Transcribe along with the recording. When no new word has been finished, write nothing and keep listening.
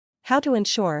How to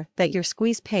ensure that your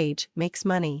squeeze page makes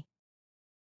money.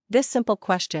 This simple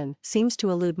question seems to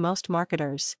elude most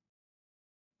marketers.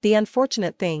 The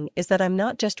unfortunate thing is that I'm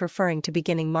not just referring to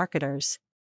beginning marketers.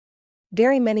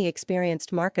 Very many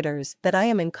experienced marketers that I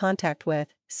am in contact with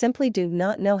simply do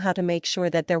not know how to make sure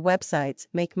that their websites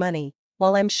make money.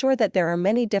 While I'm sure that there are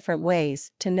many different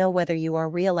ways to know whether you are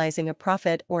realizing a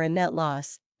profit or a net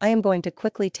loss, I am going to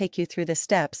quickly take you through the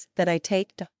steps that I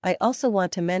take. I also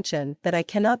want to mention that I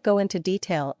cannot go into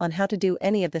detail on how to do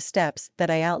any of the steps that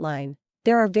I outline.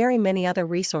 There are very many other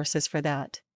resources for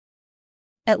that.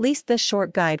 At least this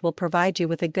short guide will provide you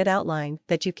with a good outline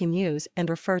that you can use and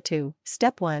refer to.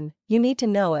 Step 1. You need to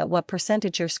know at what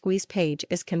percentage your squeeze page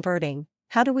is converting.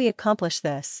 How do we accomplish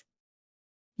this?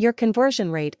 Your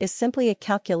conversion rate is simply a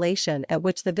calculation at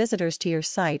which the visitors to your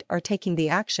site are taking the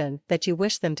action that you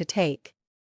wish them to take.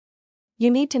 You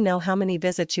need to know how many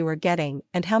visits you are getting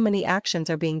and how many actions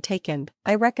are being taken.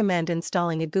 I recommend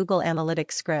installing a Google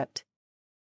Analytics script.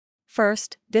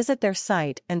 First, visit their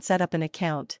site and set up an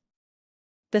account.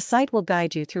 The site will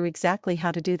guide you through exactly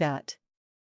how to do that.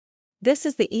 This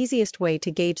is the easiest way to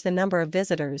gauge the number of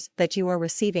visitors that you are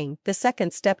receiving. The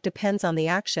second step depends on the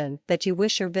action that you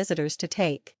wish your visitors to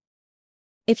take.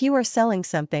 If you are selling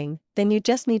something, then you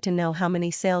just need to know how many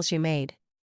sales you made.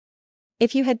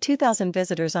 If you had 2,000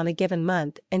 visitors on a given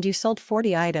month and you sold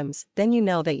 40 items, then you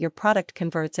know that your product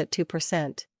converts at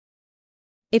 2%.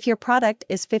 If your product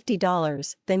is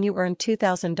 $50, then you earn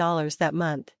 $2,000 that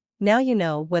month. Now you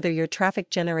know whether your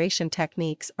traffic generation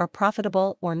techniques are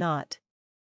profitable or not.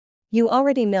 You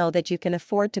already know that you can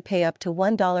afford to pay up to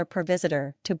 $1 per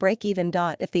visitor to break even.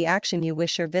 If the action you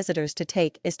wish your visitors to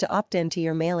take is to opt into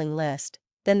your mailing list,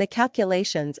 then the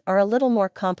calculations are a little more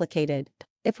complicated.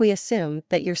 If we assume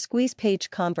that your squeeze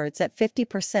page converts at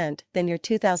 50%, then your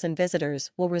 2,000 visitors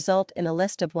will result in a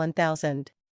list of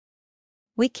 1,000.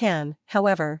 We can,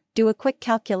 however, do a quick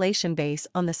calculation based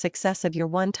on the success of your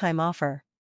one-time offer.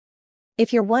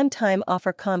 If your one-time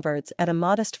offer converts at a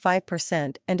modest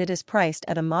 5% and it is priced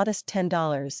at a modest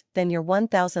 $10, then your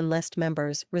 1,000 list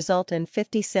members result in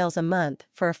 50 sales a month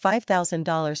for a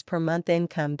 $5,000 per month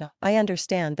income. I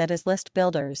understand that as list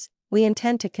builders, we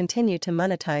intend to continue to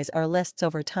monetize our lists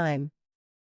over time.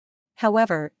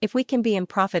 However, if we can be in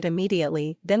profit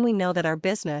immediately, then we know that our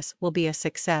business will be a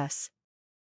success.